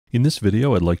In this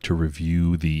video, I'd like to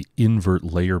review the invert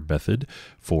layer method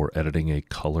for editing a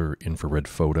color infrared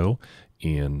photo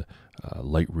in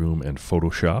Lightroom and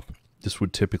Photoshop. This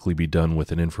would typically be done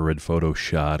with an infrared photo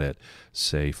shot at,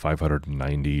 say,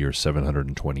 590 or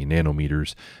 720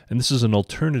 nanometers. And this is an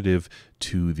alternative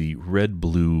to the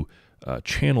red-blue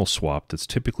channel swap that's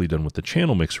typically done with the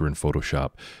channel mixer in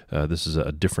Photoshop. This is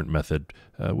a different method,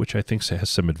 which I think has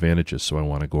some advantages, so I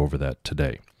want to go over that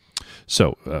today.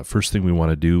 So first thing we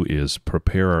want to do is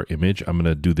prepare our image. I'm going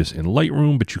to do this in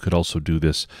Lightroom, but you could also do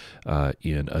this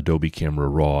in Adobe Camera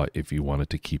Raw if you wanted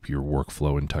to keep your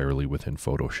workflow entirely within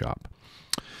Photoshop.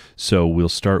 So we'll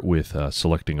start with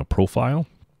selecting a profile.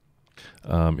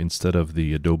 Instead of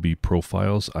the Adobe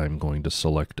profiles, I'm going to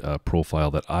select a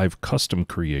profile that I've custom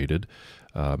created,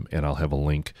 and I'll have a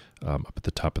link up at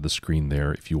the top of the screen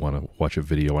there if you want to watch a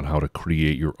video on how to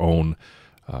create your own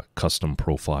custom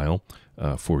profile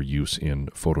for use in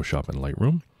Photoshop and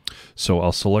Lightroom. So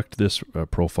I'll select this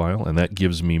profile, and that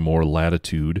gives me more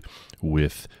latitude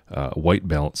with white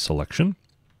balance selection.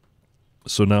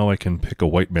 So now I can pick a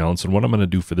white balance, and what I'm going to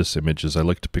do for this image is I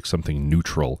like to pick something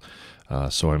neutral.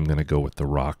 So I'm going to go with the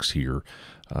rocks here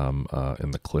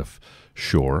in the cliff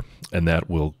shore, and that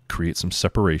will create some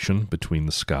separation between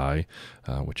the sky,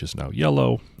 which is now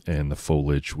yellow, and the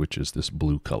foliage, which is this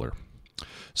blue color.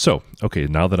 So, okay,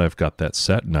 now that I've got that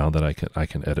set, now that I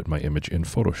can edit my image in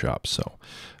Photoshop. So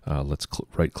let's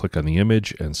right-click on the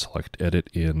image and select Edit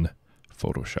in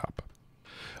Photoshop.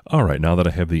 All right, now that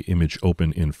I have the image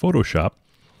open in Photoshop,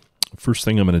 first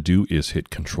thing I'm going to do is hit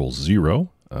Control-0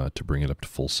 to bring it up to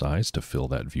full size to fill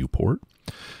that viewport.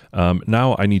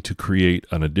 Now I need to create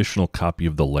an additional copy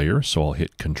of the layer, so I'll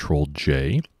hit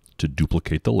Control-J to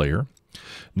duplicate the layer.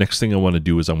 Next thing I want to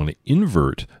do is I want to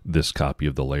invert this copy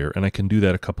of the layer, and I can do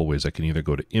that a couple ways. I can either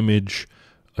go to Image,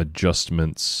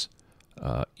 Adjustments,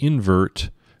 Invert,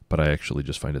 but I actually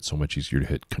just find it so much easier to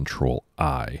hit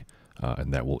Control-I,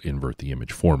 and that will invert the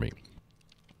image for me.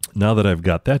 Now that I've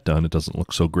got that done, it doesn't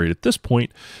look so great at this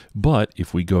point, but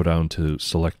if we go down to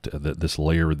select this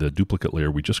layer, the duplicate layer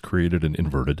we just created and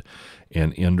inverted,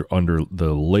 and under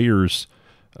the layers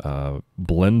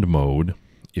blend mode,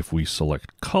 if we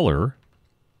select color,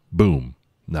 boom,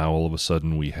 now all of a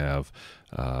sudden we have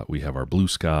our blue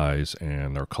skies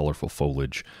and our colorful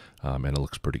foliage, and it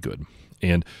looks pretty good.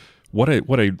 And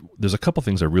there's a couple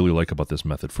things I really like about this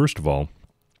method. First of all,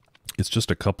 it's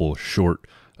just a couple short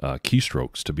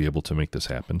keystrokes to be able to make this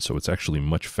happen, so it's actually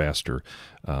much faster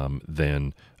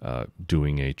than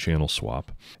doing a channel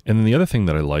swap. And then the other thing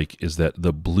that I like is that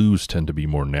the blues tend to be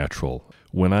more natural.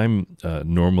 When I'm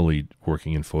normally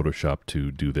working in Photoshop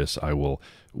to do this, I will,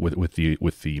 with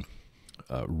the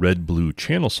red-blue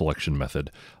channel selection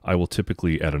method, I will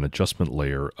typically add an adjustment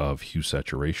layer of hue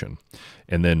saturation.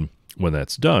 And then when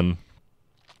that's done,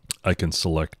 I can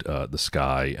select the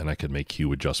sky, and I can make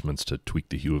hue adjustments to tweak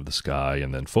the hue of the sky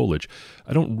and then foliage.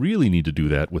 I don't really need to do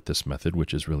that with this method,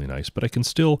 which is really nice, but I can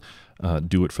still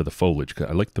do it for the foliage.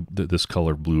 I like this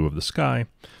color blue of the sky.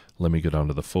 Let me go down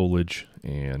to the foliage,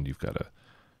 and you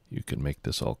can make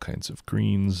this all kinds of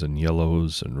greens and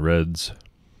yellows and reds.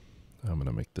 I'm going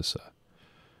to make this a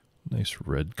nice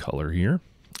red color here.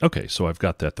 Okay, so I've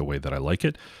got that the way that I like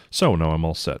it. So now I'm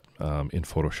all set in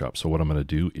Photoshop. So what I'm going to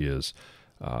do is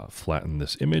flatten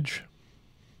this image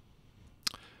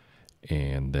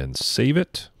and then save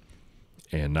it.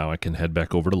 And now I can head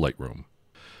back over to Lightroom.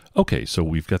 Okay, so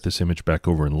we've got this image back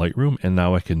over in Lightroom, and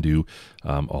now I can do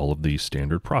all of the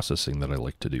standard processing that I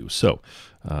like to do. So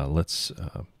let's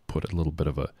put a little bit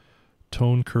of a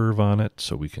tone curve on it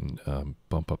so we can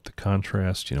bump up the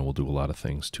contrast. We'll do a lot of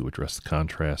things to address the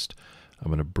contrast. I'm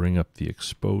going to bring up the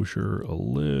exposure a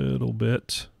little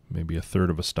bit, maybe a third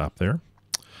of a stop there.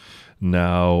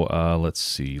 Now let's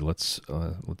see. Let's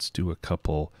do a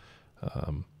couple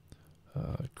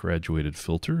graduated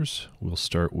filters. We'll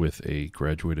start with a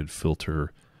graduated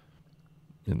filter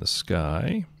in the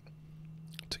sky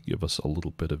to give us a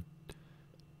little bit of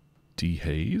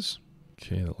dehaze.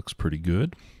 Okay, that looks pretty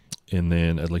good. And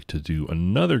then I'd like to do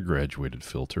another graduated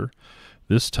filter.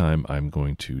 This time I'm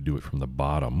going to do it from the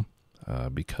bottom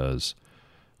because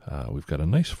we've got a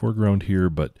nice foreground here,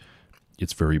 but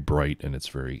it's very bright and it's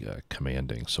very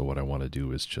commanding. So what I want to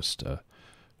do is just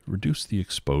reduce the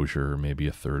exposure, maybe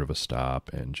a third of a stop,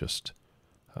 and just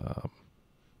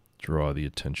draw the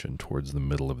attention towards the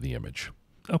middle of the image.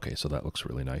 Okay, so that looks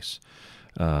really nice.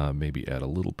 Maybe add a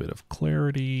little bit of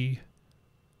clarity,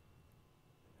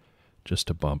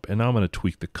 just a bump. And now I'm going to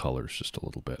tweak the colors just a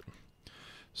little bit.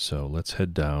 So let's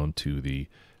head down to the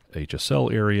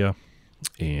HSL area,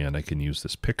 and I can use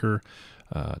this picker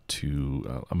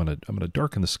I'm gonna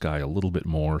darken the sky a little bit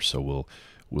more, so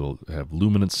we'll have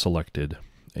luminance selected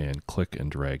and click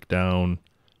and drag down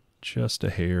just a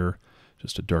hair,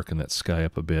 just to darken that sky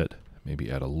up a bit, maybe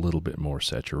add a little bit more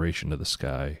saturation to the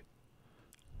sky.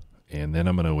 And then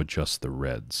I'm going to adjust the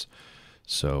reds.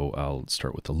 So I'll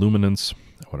start with the luminance.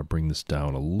 I want to bring this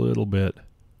down a little bit.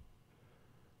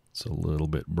 It's a little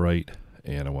bit bright,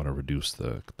 and I want to reduce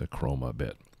the chroma a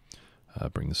bit.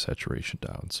 Bring the saturation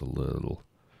down. It's a little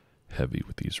heavy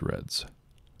with these reds.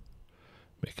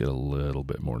 Make it a little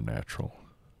bit more natural.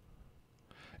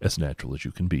 As natural as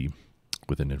you can be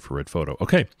with an infrared photo.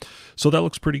 Okay, so that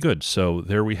looks pretty good. So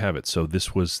there we have it. So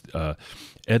this was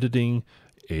editing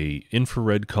a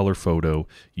infrared color photo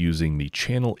using the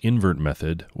channel invert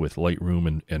method with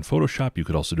Lightroom and Photoshop. You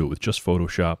could also do it with just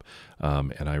Photoshop,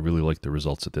 and I really like the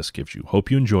results that this gives you. Hope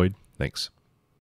you enjoyed. Thanks.